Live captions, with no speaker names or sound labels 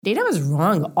Data was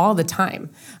wrong all the time.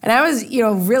 And I was,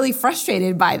 really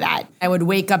frustrated by that. I would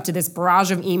wake up to this barrage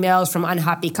of emails from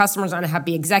unhappy customers,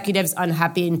 unhappy executives,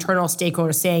 unhappy internal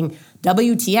stakeholders saying,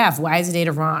 WTF, why is the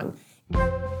data wrong?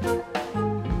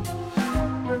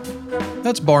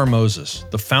 That's Barr Moses,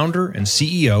 the founder and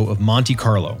CEO of Monte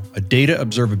Carlo, a data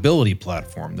observability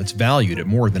platform that's valued at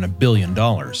more than $1 billion.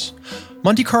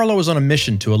 Monte Carlo is on a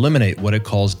mission to eliminate what it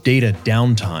calls data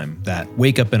downtime, that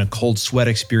wake up in a cold sweat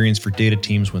experience for data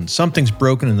teams when something's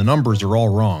broken and the numbers are all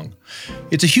wrong.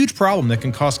 It's a huge problem that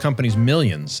can cost companies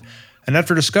millions. And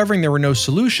after discovering there were no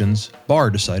solutions, Barr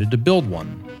decided to build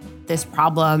one. This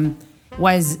problem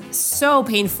was so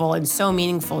painful and so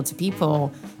meaningful to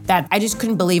people that I just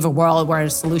couldn't believe a world where a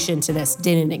solution to this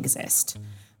didn't exist.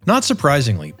 Not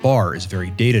surprisingly, Barr is very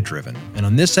data-driven, and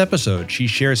on this episode, she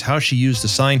shares how she used the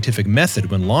scientific method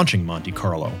when launching Monte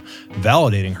Carlo,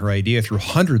 validating her idea through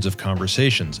hundreds of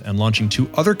conversations and launching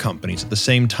 2 other companies at the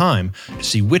same time to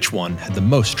see which one had the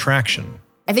most traction.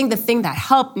 I think the thing that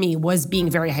helped me was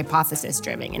being very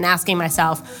hypothesis-driven and asking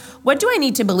myself, what do I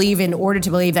need to believe in order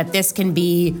to believe that this can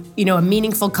be, a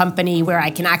meaningful company where I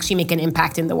can actually make an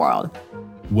impact in the world?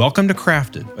 Welcome to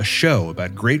Crafted, a show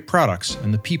about great products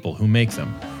and the people who make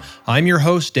them. I'm your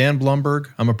host, Dan Blumberg.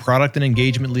 I'm a product and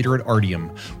engagement leader at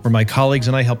Artium, where my colleagues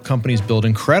and I help companies build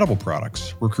incredible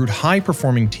products, recruit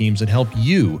high-performing teams, and help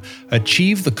you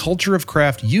achieve the culture of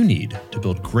craft you need to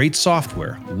build great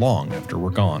software long after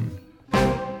we're gone.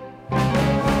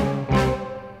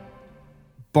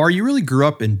 Barr, you really grew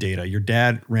up in data. Your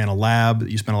dad ran a lab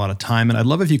that you spent a lot of time in. I'd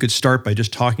love if you could start by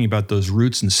just talking about those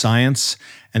roots in science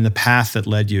and the path that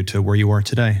led you to where you are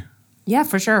today. Yeah,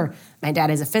 for sure. My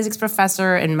dad is a physics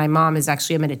professor, and my mom is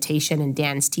actually a meditation and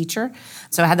dance teacher.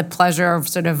 So I had the pleasure of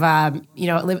sort of,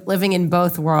 living in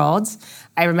both worlds.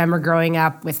 I remember growing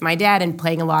up with my dad and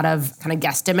playing a lot of kind of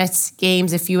guesstimates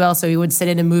games, if you will. So we would sit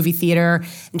in a movie theater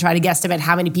and try to guesstimate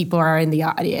how many people are in the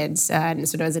audience. And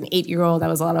sort of as an 8-year-old, that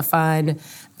was a lot of fun.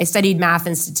 I studied math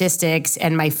and statistics,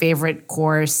 and my favorite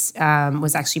course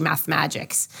was actually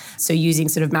mathemagics. So using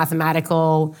sort of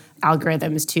mathematical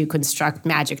algorithms to construct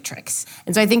magic tricks.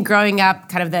 And so I think growing up,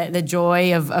 kind of the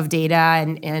joy of data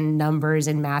and numbers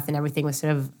and math and everything was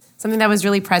sort of something that was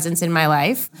really present in my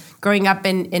life. Growing up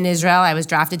in Israel, I was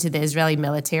drafted to the Israeli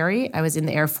military. I was in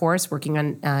the Air Force working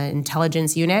on an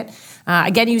intelligence unit.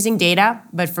 Again, using data,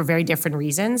 but for very different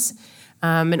reasons.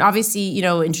 And obviously,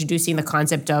 introducing the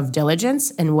concept of diligence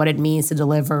and what it means to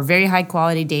deliver very high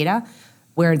quality data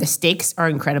where the stakes are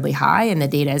incredibly high and the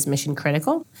data is mission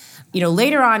critical.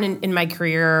 Later on in my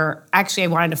career, actually, I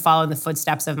wanted to follow in the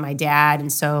footsteps of my dad.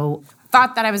 And so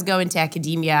thought that I was going to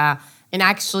academia and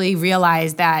actually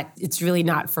realized that it's really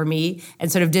not for me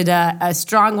and sort of did a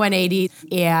strong 180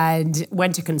 and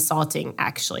went to consulting,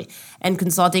 actually. And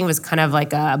consulting was kind of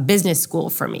like a business school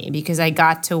for me because I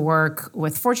got to work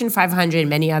with Fortune 500 and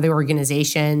many other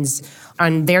organizations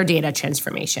on their data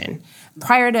transformation.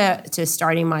 Prior to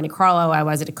starting Monte Carlo, I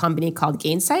was at a company called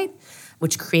Gainsight,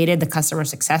 which created the customer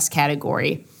success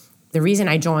category. The reason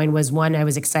I joined was, 1, I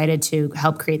was excited to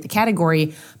help create the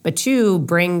category, but 2,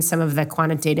 bring some of the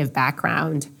quantitative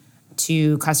background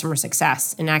to customer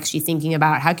success and actually thinking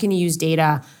about how can you use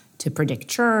data to predict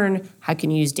churn, how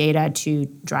can you use data to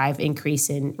drive increase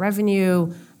in revenue,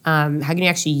 how can you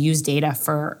actually use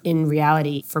data in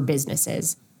reality for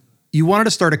businesses. You wanted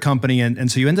to start a company, and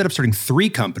so you ended up starting 3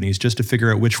 companies just to figure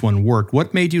out which one worked.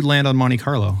 What made you land on Monte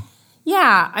Carlo?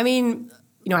 Yeah,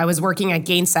 I was working at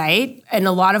Gainsight, and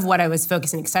a lot of what I was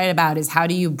focused and excited about is how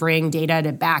do you bring data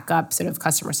to back up sort of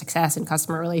customer success and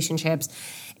customer relationships.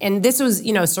 And this was,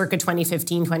 circa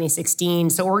 2015, 2016.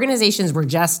 So organizations were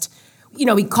just,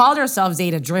 we called ourselves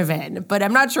data-driven, but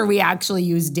I'm not sure we actually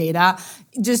used data.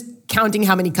 Just counting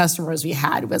how many customers we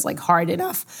had was like hard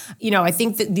enough. I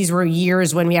think that these were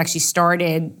years when we actually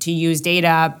started to use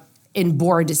data in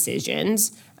board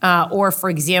decisions. Or, for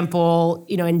example,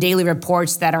 in daily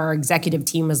reports that our executive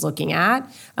team was looking at.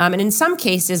 And in some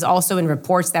cases, also in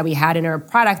reports that we had in our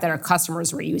product that our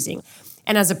customers were using.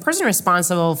 And as a person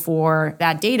responsible for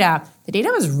that data, the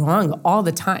data was wrong all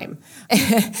the time.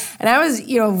 And I was,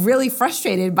 really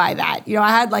frustrated by that. I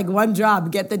had like one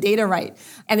job, get the data right.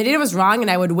 And the data was wrong,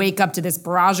 and I would wake up to this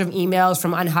barrage of emails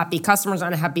from unhappy customers,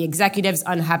 unhappy executives,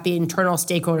 unhappy internal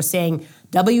stakeholders saying,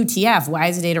 WTF, why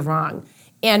is the data wrong?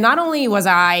 And not only was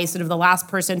I sort of the last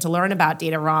person to learn about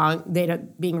data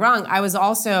being wrong, I was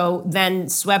also then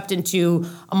swept into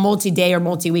a multi-day or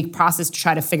multi-week process to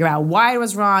try to figure out why it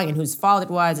was wrong and whose fault it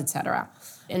was, et cetera.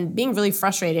 And being really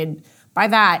frustrated by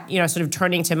that, sort of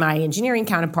turning to my engineering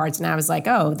counterparts, and I was like,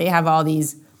 oh, they have all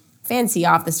these fancy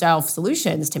off-the-shelf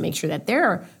solutions to make sure that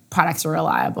their products are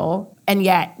reliable. And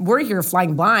yet we're here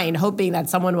flying blind, hoping that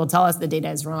someone will tell us the data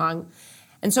is wrong.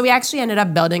 And so we actually ended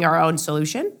up building our own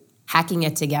solution, hacking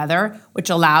it together, which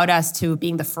allowed us to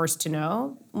being the first to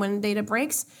know when data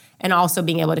breaks and also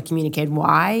being able to communicate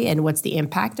why and what's the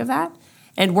impact of that.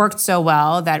 And it worked so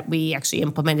well that we actually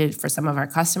implemented it for some of our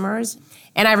customers.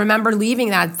 And I remember leaving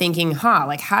that thinking,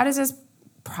 like how does this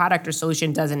product or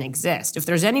solution doesn't exist? If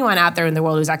there's anyone out there in the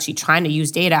world who's actually trying to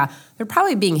use data, they're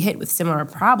probably being hit with similar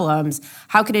problems.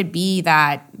 How could it be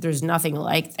that there's nothing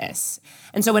like this?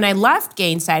 And so when I left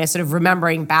Gainsight, I was sort of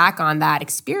remembering back on that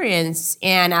experience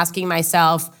and asking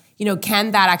myself, can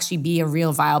that actually be a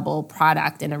real viable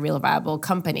product and a real viable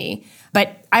company?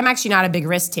 But I'm actually not a big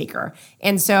risk taker.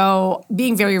 And so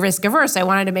being very risk averse, I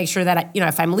wanted to make sure that,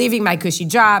 if I'm leaving my cushy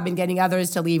job and getting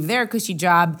others to leave their cushy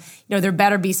job, there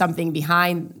better be something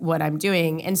behind what I'm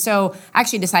doing. And so I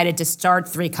actually decided to start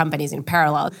 3 companies in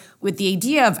parallel with the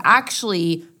idea of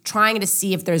actually trying to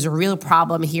see if there's a real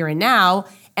problem here and now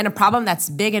and a problem that's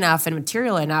big enough and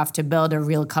material enough to build a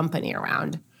real company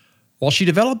around. While she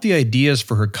developed the ideas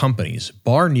for her companies,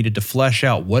 Barr needed to flesh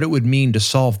out what it would mean to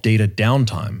solve data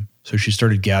downtime, so she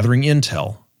started gathering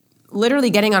intel.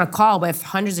 Literally getting on a call with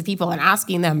hundreds of people and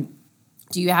asking them,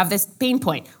 do you have this pain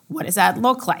point? What does that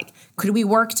look like? Could we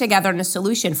work together on a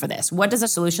solution for this? What does a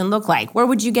solution look like? Where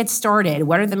would you get started?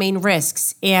 What are the main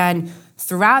risks? And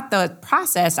throughout the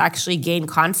process, actually gained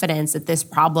confidence that this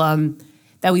problem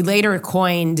that we later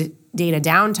coined data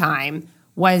downtime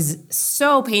was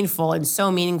so painful and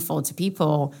so meaningful to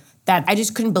people that I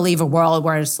just couldn't believe a world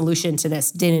where a solution to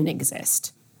this didn't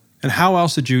exist. And how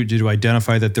else did you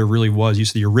identify that there really was? You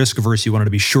said you're risk averse. You wanted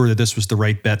to be sure that this was the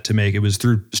right bet to make. It was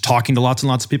through talking to lots and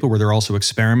lots of people. Were there also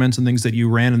experiments and things that you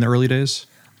ran in the early days?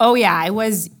 Oh yeah, I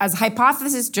was as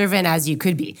hypothesis driven as you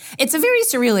could be. It's a very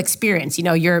surreal experience.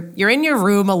 You're in your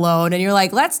room alone and you're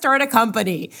like, let's start a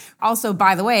company. Also,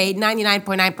 by the way,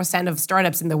 99.9% of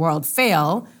startups in the world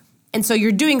fail. And so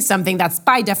you're doing something that's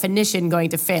by definition going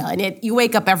to fail. And yet you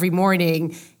wake up every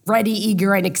morning ready,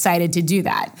 eager, and excited to do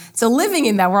that. So living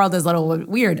in that world is a little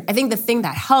weird. I think the thing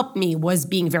that helped me was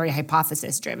being very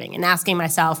hypothesis-driven and asking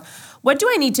myself, what do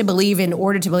I need to believe in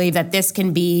order to believe that this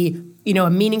can be, a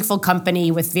meaningful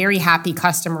company with very happy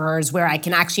customers where I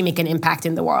can actually make an impact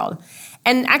in the world?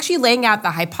 And actually laying out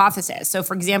the hypothesis. So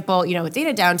for example, with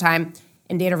data downtime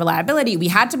and data reliability, we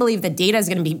had to believe that data is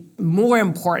going to be more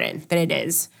important than it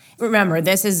is. Remember,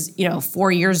 this is,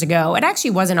 4 years ago. It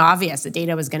actually wasn't obvious that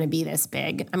data was going to be this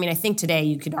big. I mean, I think today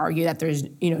you could argue that there's,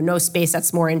 no space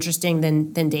that's more interesting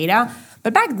than data.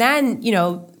 But back then,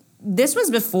 this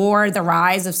was before the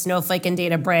rise of Snowflake and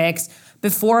Databricks,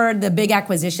 before the big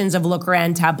acquisitions of Looker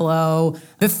and Tableau,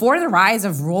 before the rise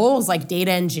of roles like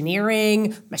data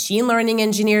engineering, machine learning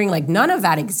engineering, like none of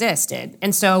that existed.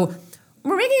 And so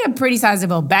we're making a pretty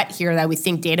sizable bet here that we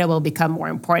think data will become more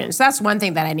important. So that's one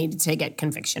thing that I needed to get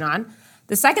conviction on.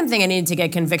 The second thing I needed to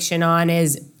get conviction on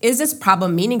is this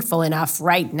problem meaningful enough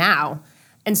right now?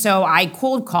 And so I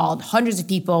cold called hundreds of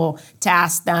people to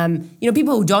ask them,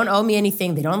 people who don't owe me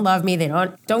anything, they don't love me, they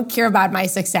don't care about my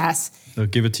success. They'll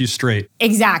give it to you straight.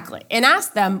 Exactly. And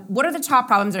ask them, what are the top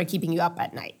problems that are keeping you up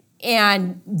at night?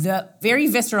 And the very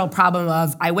visceral problem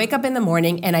of I wake up in the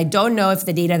morning and I don't know if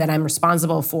the data that I'm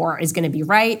responsible for is going to be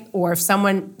right or if some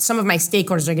of my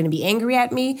stakeholders are going to be angry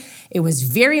at me. It was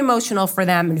very emotional for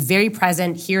them and very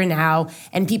present here and now.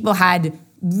 And people had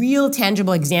real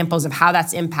tangible examples of how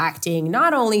that's impacting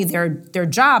not only their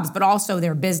jobs, but also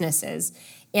their businesses.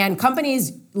 And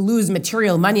companies lose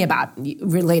material money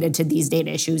related to these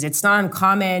data issues. It's not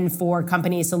uncommon for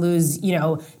companies to lose,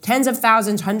 tens of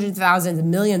thousands, hundreds of thousands,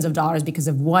 and millions of dollars because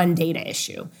of one data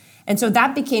issue. And so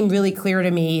that became really clear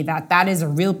to me that is a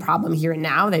real problem here and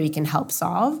now that we can help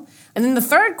solve. And then the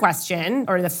third question,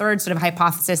 or the third sort of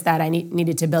hypothesis that I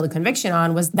needed to build a conviction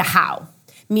on was the how,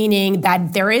 meaning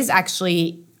that there is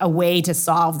actually a way to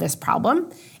solve this problem.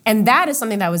 And that is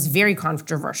something that was very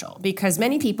controversial because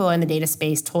many people in the data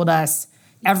space told us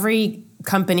every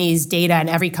company's data and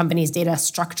every company's data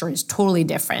structure is totally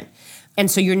different. And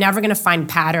so you're never going to find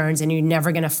patterns and you're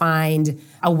never going to find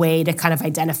a way to kind of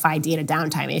identify data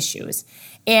downtime issues.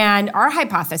 And our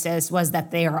hypothesis was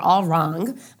that they are all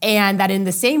wrong and that in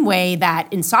the same way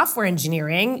that in software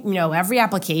engineering, every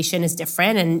application is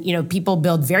different and, people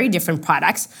build very different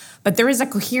products, but there is a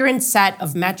coherent set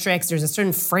of metrics. There's a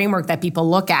certain framework that people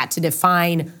look at to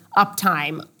define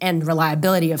uptime and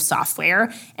reliability of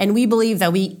software. And we believe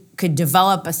that we could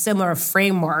develop a similar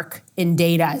framework in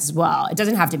data as well. It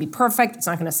doesn't have to be perfect. It's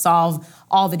not going to solve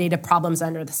all the data problems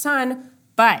under the sun,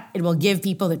 but it will give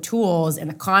people the tools and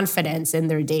the confidence in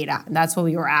their data. And that's what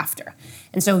we were after.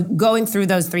 And so going through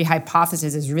those 3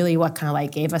 hypotheses is really what kind of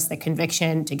like gave us the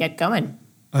conviction to get going.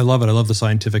 I love it. I love the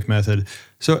scientific method.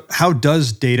 So how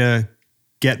does data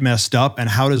get messed up, and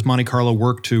how does Monte Carlo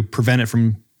work to prevent it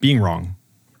from being wrong?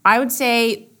 I would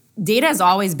say data has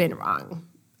always been wrong.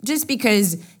 Just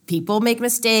because people make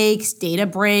mistakes, data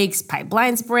breaks,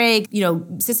 pipelines break,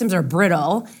 systems are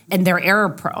brittle and they're error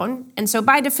prone. And so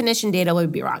by definition, data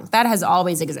would be wrong. That has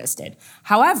always existed.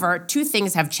 However, 2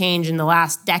 things have changed in the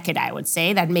last decade, I would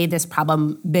say, that made this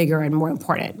problem bigger and more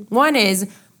important. One is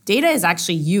data is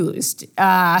actually used.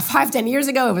 5-10 years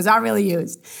ago, it was not really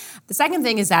used. The second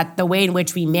thing is that the way in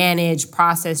which we manage,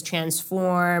 process,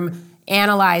 transform,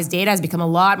 analyze data has become a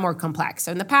lot more complex.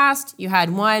 So in the past, you had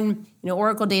one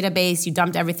Oracle database, you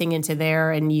dumped everything into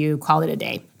there and you called it a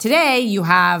day. Today, you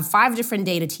have 5 different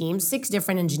data teams, 6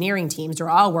 different engineering teams who are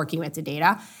all working with the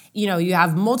data. You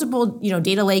have multiple,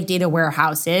 data lake, data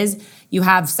warehouses. You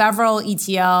have several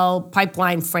ETL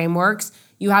pipeline frameworks.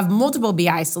 You have multiple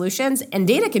BI solutions, and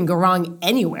data can go wrong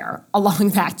anywhere along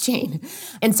that chain.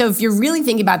 And so if you're really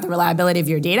thinking about the reliability of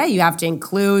your data, you have to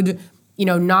include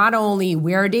not only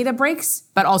where data breaks,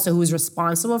 but also who's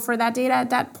responsible for that data at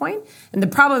that point. And the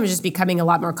problem is just becoming a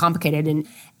lot more complicated. And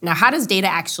now, how does data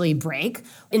actually break?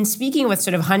 In speaking with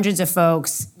sort of hundreds of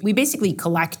folks, we basically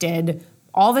collected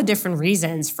all the different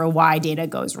reasons for why data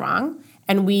goes wrong.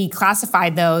 And we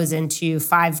classified those into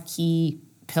 5 key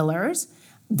pillars.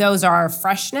 Those are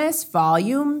freshness,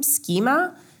 volume,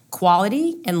 schema,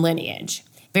 quality, and lineage.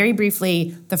 Very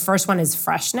briefly, the first one is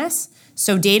freshness.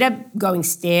 So data going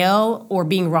stale or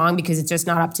being wrong because it's just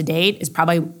not up to date is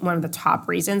probably one of the top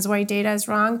reasons why data is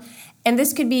wrong. And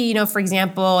this could be, for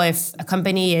example, if a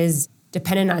company is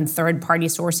dependent on third-party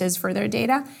sources for their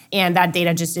data, and that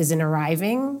data just isn't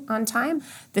arriving on time.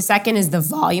 The second is the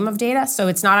volume of data. So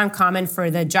it's not uncommon for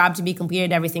the job to be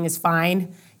completed, everything is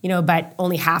fine, but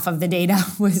only half of the data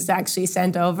was actually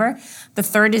sent over. The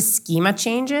third is schema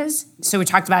changes. So we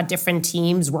talked about different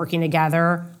teams working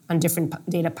together on different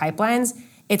data pipelines.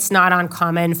 It's not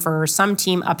uncommon for some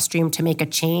team upstream to make a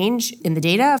change in the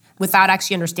data without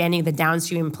actually understanding the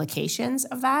downstream implications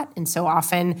of that. And so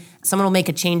often someone will make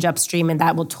a change upstream and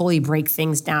that will totally break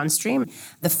things downstream.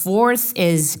 The fourth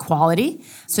is quality.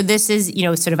 So this is,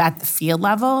 sort of at the field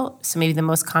level. So maybe the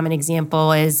most common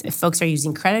example is if folks are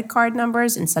using credit card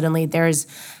numbers and suddenly there's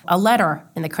a letter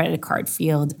in the credit card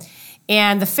field.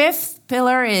 And the fifth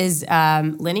pillar is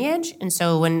lineage. And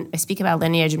so when I speak about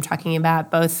lineage, I'm talking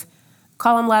about both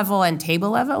column level and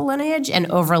table level lineage and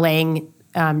overlaying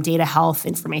data health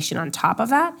information on top of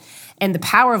that. And the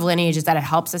power of lineage is that it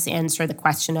helps us answer the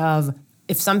question of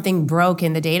if something broke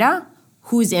in the data,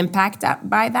 who's impacted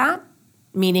by that?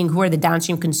 Meaning who are the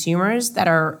downstream consumers that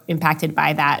are impacted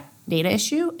by that data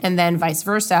issue? And then vice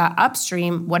versa,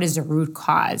 upstream, what is the root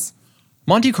cause?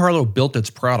 Monte Carlo built its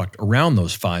product around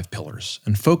those 5 pillars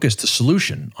and focused the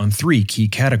solution on 3 key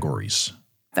categories.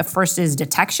 The first is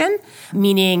detection,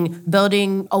 meaning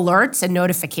building alerts and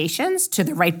notifications to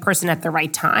the right person at the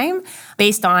right time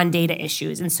based on data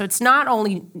issues. And so it's not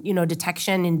only,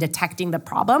 detection and detecting the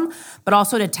problem, but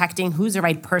also detecting who's the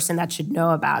right person that should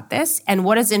know about this and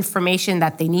what is information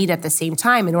that they need at the same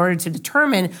time in order to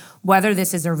determine whether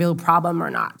this is a real problem or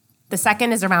not. The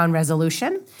second is around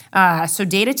resolution. So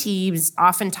data teams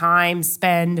oftentimes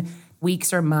spend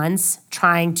weeks or months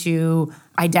trying to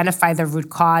identify the root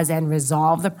cause and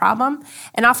resolve the problem.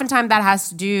 And oftentimes that has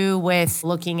to do with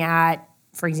looking at,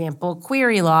 for example,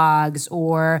 query logs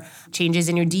or changes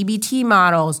in your DBT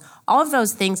models. All of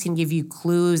those things can give you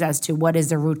clues as to what is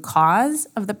the root cause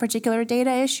of the particular data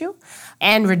issue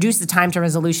and reduce the time to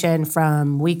resolution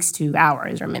from weeks to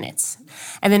hours or minutes.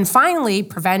 And then finally,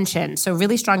 prevention. So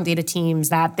really strong data teams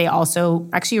that they also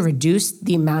actually reduce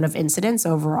the amount of incidents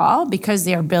overall because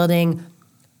they are building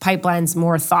pipelines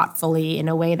more thoughtfully in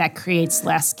a way that creates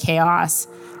less chaos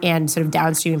and sort of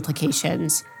downstream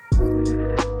implications.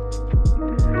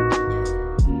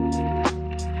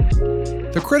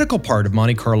 The critical part of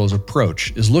Monte Carlo's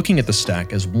approach is looking at the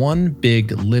stack as one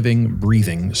big, living,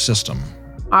 breathing system.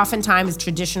 Oftentimes,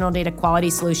 traditional data quality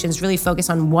solutions really focus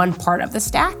on one part of the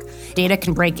stack. Data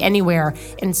can break anywhere.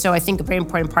 And so I think a very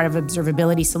important part of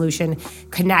observability solution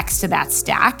connects to that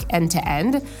stack end to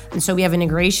end. And so we have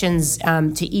integrations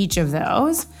to each of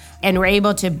those. And we're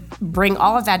able to bring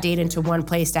all of that data into one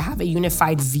place to have a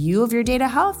unified view of your data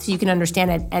health so you can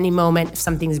understand at any moment if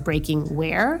something is breaking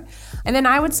where. And then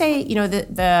I would say,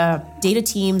 the data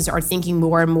teams are thinking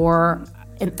more and more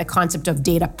in the concept of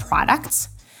data products.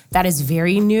 That is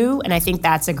very new, and I think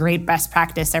that's a great best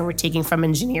practice that we're taking from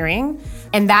engineering.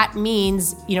 And that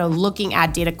means, looking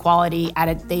at data quality at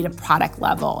a data product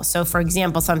level. So for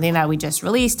example, something that we just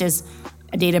released is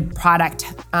a data product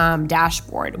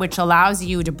dashboard, which allows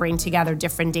you to bring together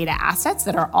different data assets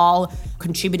that are all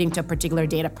contributing to a particular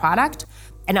data product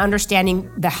and understanding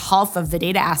the health of the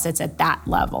data assets at that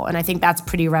level. And I think that's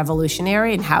pretty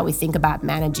revolutionary in how we think about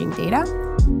managing data.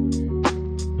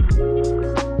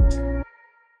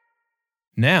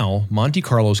 Now, Monte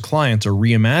Carlo's clients are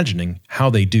reimagining how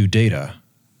they do data.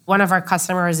 One of our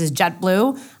customers is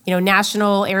JetBlue,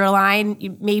 national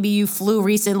airline. Maybe you flew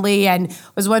recently and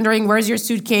was wondering, where's your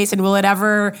suitcase and will it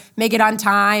ever make it on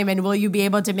time? And will you be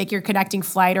able to make your connecting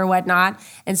flight or whatnot?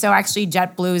 And so actually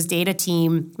JetBlue's data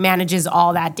team manages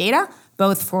all that data,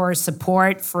 both for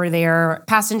support for their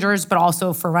passengers, but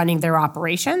also for running their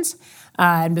operations.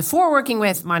 And before working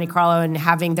with Monte Carlo and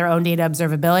having their own data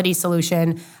observability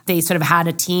solution, they sort of had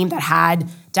a team that had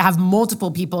to have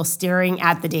multiple people staring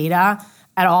at the data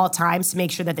at all times to make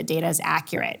sure that the data is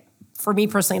accurate. For me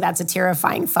personally, that's a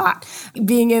terrifying thought.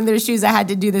 Being in their shoes, I had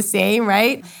to do the same,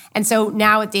 right? And so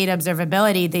now with data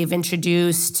observability, they've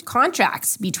introduced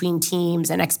contracts between teams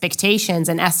and expectations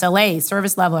and SLA,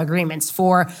 service level agreements,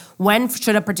 for when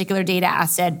should a particular data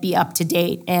asset be up to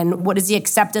date and what is the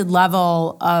accepted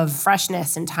level of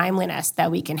freshness and timeliness that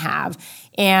we can have.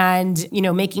 And,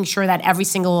 making sure that every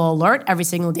single alert, every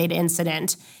single data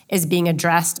incident is being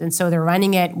addressed. And so they're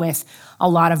running it with a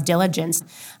lot of diligence.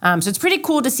 So it's pretty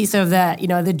cool to see sort of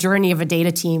the journey of a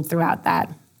data team throughout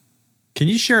that. Can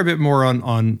you share a bit more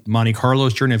on Monte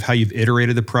Carlo's journey of how you've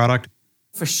iterated the product?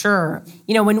 For sure.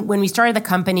 When we started the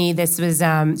company, this was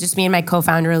just me and my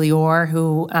co-founder, Lior,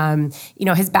 who,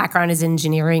 his background is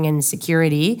engineering and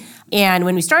security. And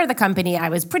when we started the company, I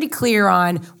was pretty clear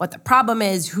on what the problem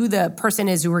is, who the person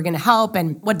is who we're going to help,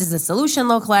 and what does the solution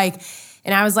look like.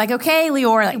 And I was like, okay,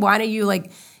 Lior, why don't you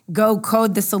go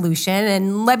code the solution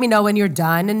and let me know when you're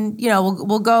done. And,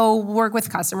 we'll go work with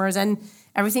customers and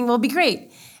everything will be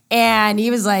great. And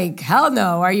he was like, hell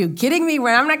no, are you kidding me?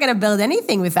 I'm not going to build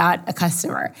anything without a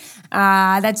customer.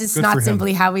 That's just not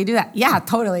simply how we do that. Yeah,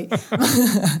 totally.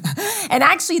 And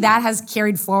actually that has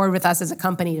carried forward with us as a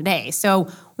company today. So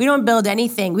we don't build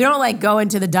anything. We don't go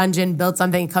into the dungeon, build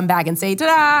something, come back and say,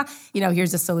 ta-da,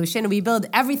 here's a solution. We build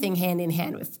everything hand in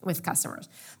hand with customers.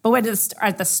 But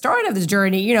at the start of the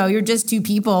journey, you're just two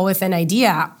people with an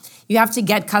idea. You have to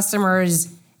get customers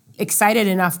excited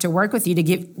enough to work with you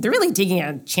they're really taking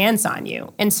a chance on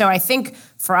you. And so I think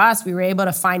for us, we were able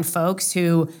to find folks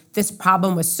who this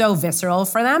problem was so visceral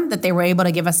for them that they were able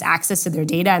to give us access to their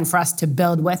data and for us to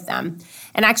build with them.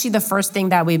 And actually the first thing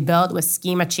that we built was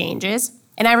schema changes.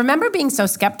 And I remember being so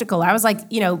skeptical. I was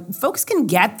like, folks can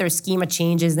get their schema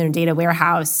changes in their data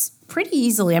warehouse pretty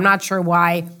easily. I'm not sure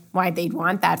why they'd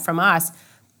want that from us.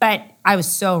 But I was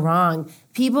so wrong.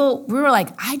 We were like,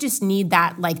 I just need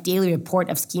that daily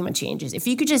report of schema changes. If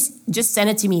you could just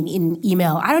send it to me in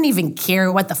email, I don't even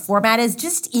care what the format is,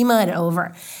 just email it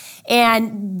over.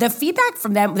 And the feedback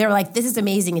from them, they were like, this is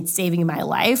amazing, it's saving my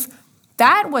life.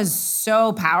 That was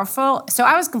so powerful. So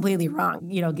I was completely wrong,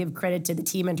 give credit to the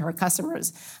team and to our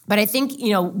customers. But I think,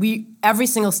 we every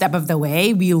single step of the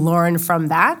way, we learned from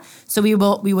that. So we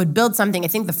would build something. I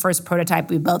think the first prototype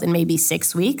we built in maybe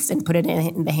 6 weeks and put it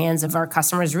in the hands of our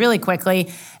customers really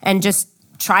quickly and just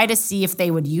try to see if they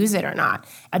would use it or not.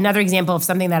 Another example of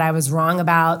something that I was wrong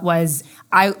about was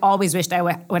I always wished I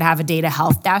would have a data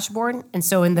health dashboard. And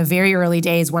so in the very early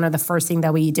days, one of the first things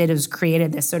that we did was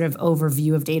created this sort of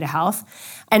overview of data health.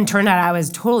 And turned out I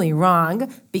was totally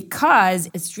wrong because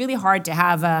it's really hard to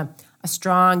have a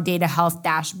strong data health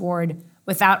dashboard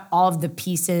without all of the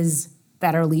pieces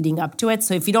that are leading up to it.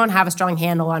 So if you don't have a strong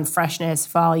handle on freshness,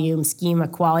 volume, schema,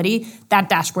 quality, that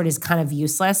dashboard is kind of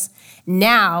useless.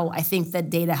 Now, I think the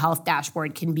data health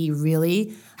dashboard can be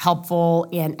really helpful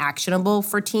and actionable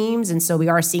for teams. And so we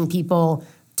are seeing people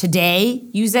today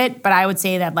use it, but I would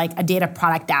say that a data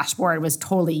product dashboard was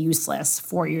totally useless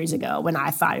 4 years ago when I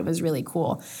thought it was really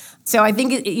cool. So I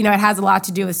think it has a lot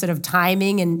to do with sort of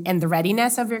timing and the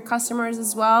readiness of your customers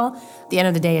as well. At the end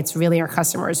of the day, it's really our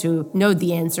customers who know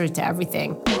the answers to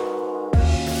everything.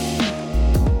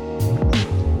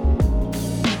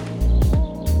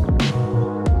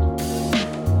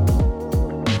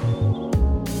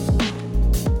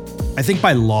 I think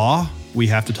by law, we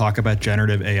have to talk about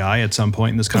generative AI at some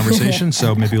point in this conversation.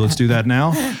 So maybe let's do that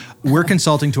now. We're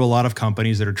consulting to a lot of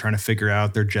companies that are trying to figure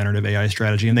out their generative AI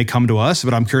strategy, and they come to us,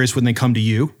 but I'm curious when they come to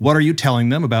you, what are you telling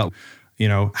them about,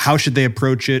 how should they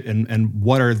approach it and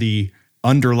what are the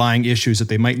underlying issues that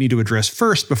they might need to address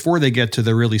first before they get to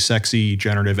the really sexy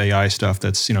generative AI stuff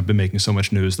that's, been making so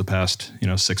much news the past,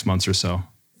 6 months or so?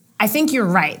 I think you're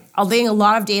right. I think a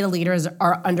lot of data leaders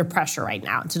are under pressure right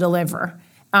now to deliver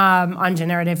on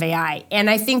generative AI. And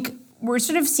I think we're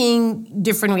sort of seeing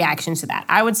different reactions to that.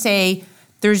 I would say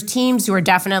there's teams who are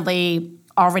definitely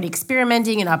already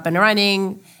experimenting and up and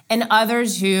running, and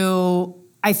others who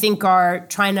I think are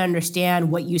trying to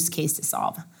understand what use case to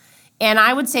solve. And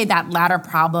I would say that latter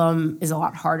problem is a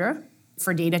lot harder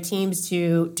for data teams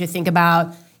to think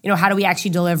about, how do we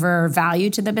actually deliver value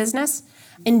to the business?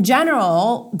 In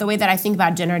general, the way that I think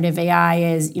about generative AI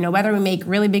is, whether we make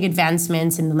really big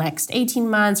advancements in the next 18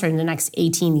 months or in the next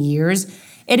 18 years,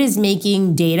 it is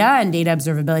making data and data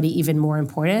observability even more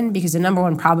important, because the number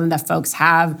one problem that folks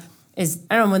have is,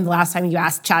 I don't know when the last time you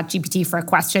asked ChatGPT for a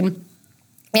question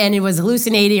and it was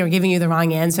hallucinating or giving you the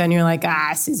wrong answer and you're like,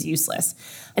 this is useless.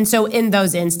 And so in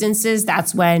those instances,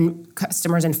 that's when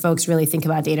customers and folks really think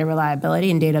about data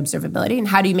reliability and data observability, and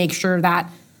how do you make sure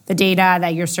that the data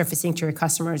that you're surfacing to your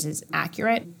customers is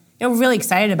accurate. We're really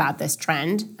excited about this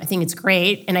trend. I think it's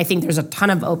great. And I think there's a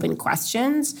ton of open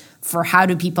questions for how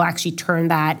do people actually turn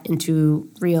that into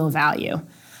real value.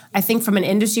 I think from an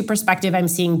industry perspective, I'm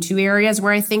seeing two areas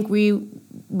where I think we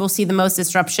will see the most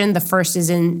disruption. The first is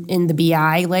in the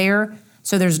BI layer.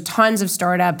 So there's tons of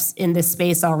startups in this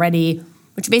space already,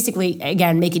 which basically,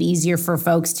 again, make it easier for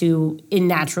folks to, in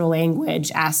natural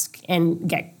language, ask and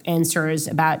get answers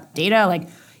about data.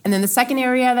 And then the second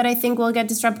area that I think will get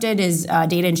disrupted is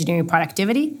data engineering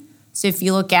productivity. So if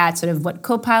you look at sort of what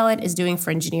Copilot is doing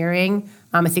for engineering,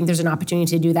 I think there's an opportunity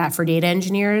to do that for data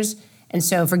engineers. And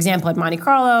so, for example, at Monte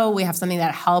Carlo, we have something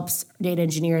that helps data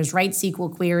engineers write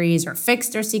SQL queries or fix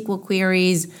their SQL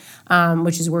queries,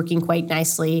 which is working quite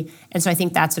nicely. And so I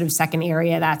think that's sort of second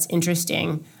area that's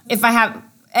interesting. If I have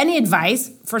any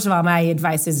advice, first of all, my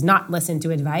advice is not listen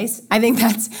to advice. I think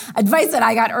that's advice that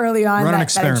I got early on. Run an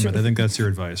experiment. I think that's your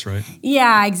advice, right?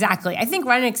 Yeah, exactly. I think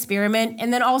run an experiment,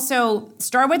 and then also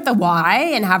start with the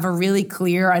why and have a really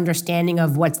clear understanding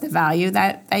of what's the value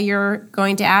that you're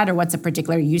going to add, or what's a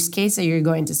particular use case that you're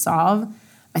going to solve.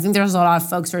 I think there's a lot of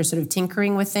folks who are sort of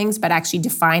tinkering with things, but actually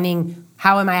defining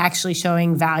how am I actually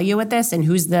showing value with this, and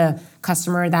who's the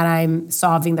customer that I'm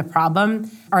solving the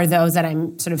problem, are those that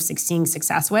I'm sort of seeing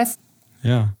success with.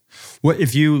 Yeah. What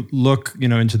if you look,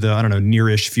 into the,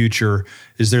 near-ish future,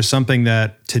 is there something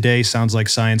that today sounds like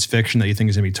science fiction that you think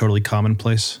is going to be totally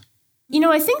commonplace?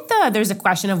 I think there's a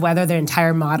question of whether the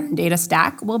entire modern data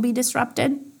stack will be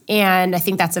disrupted. And I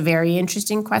think that's a very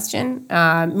interesting question,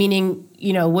 meaning,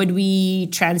 would we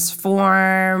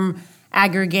transform,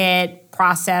 aggregate,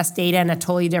 process data in a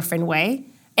totally different way?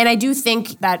 And I do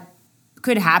think that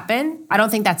could happen. I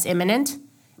don't think that's imminent.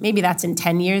 Maybe that's in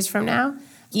 10 years from now.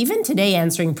 Even today,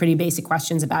 answering pretty basic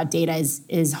questions about data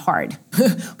is hard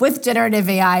with generative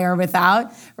AI or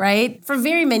without, right? For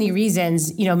very many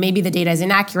reasons, maybe the data is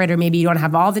inaccurate, or maybe you don't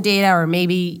have all the data, or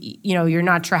maybe, you're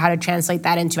not sure how to translate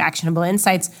that into actionable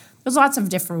insights. There's lots of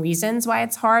different reasons why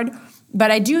it's hard.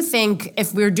 But I do think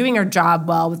if we're doing our job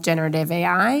well with generative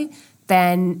AI,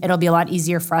 then it'll be a lot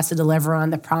easier for us to deliver on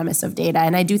the promise of data.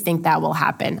 And I do think that will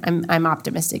happen. I'm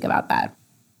optimistic about that.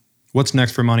 What's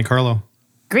next for Monte Carlo?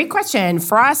 Great question.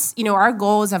 For us, our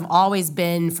goals have always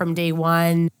been from day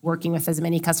one, working with as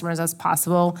many customers as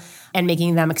possible and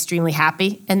making them extremely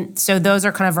happy. And so those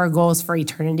are kind of our goals for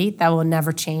eternity. That will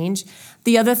never change.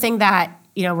 The other thing that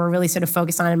we're really sort of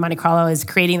focused on in Monte Carlo is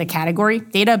creating the category.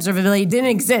 Data observability didn't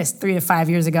exist 3 to 5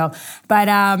 years ago, but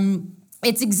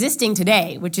it's existing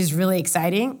today, which is really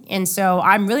exciting. And so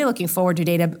I'm really looking forward to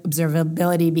data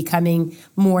observability becoming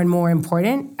more and more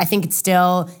important. I think it's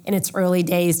still in its early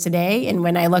days today. And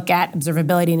when I look at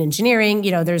observability and engineering,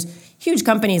 there's huge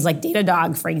companies like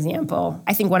Datadog, for example.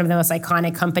 I think one of the most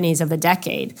iconic companies of the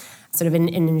decade, sort of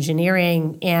in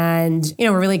engineering. And,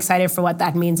 we're really excited for what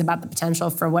that means about the potential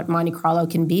for what Monte Carlo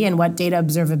can be and what data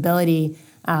observability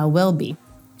will be.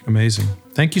 Amazing.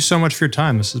 Thank you so much for your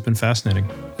time. This has been fascinating.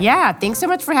 Yeah, thanks so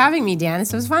much for having me, Dan.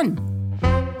 This was fun.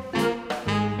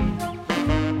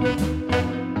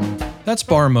 That's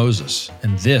Barr Moses,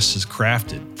 and this is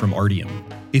Crafted from Artium.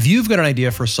 If you've got an idea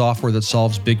for software that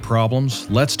solves big problems,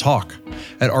 let's talk.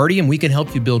 At Artium, we can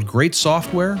help you build great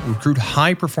software, recruit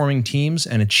high-performing teams,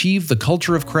 and achieve the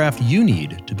culture of craft you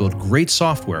need to build great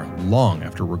software long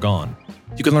after we're gone.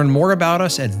 You can learn more about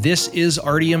us at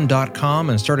thisisartium.com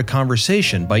and start a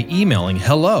conversation by emailing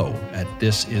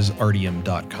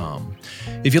hello@thisisartium.com.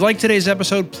 If you like today's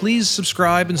episode, please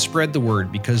subscribe and spread the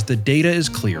word, because the data is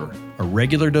clear. A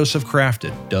regular dose of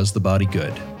Crafted does the body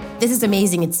good. This is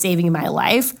amazing. It's saving my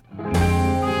life.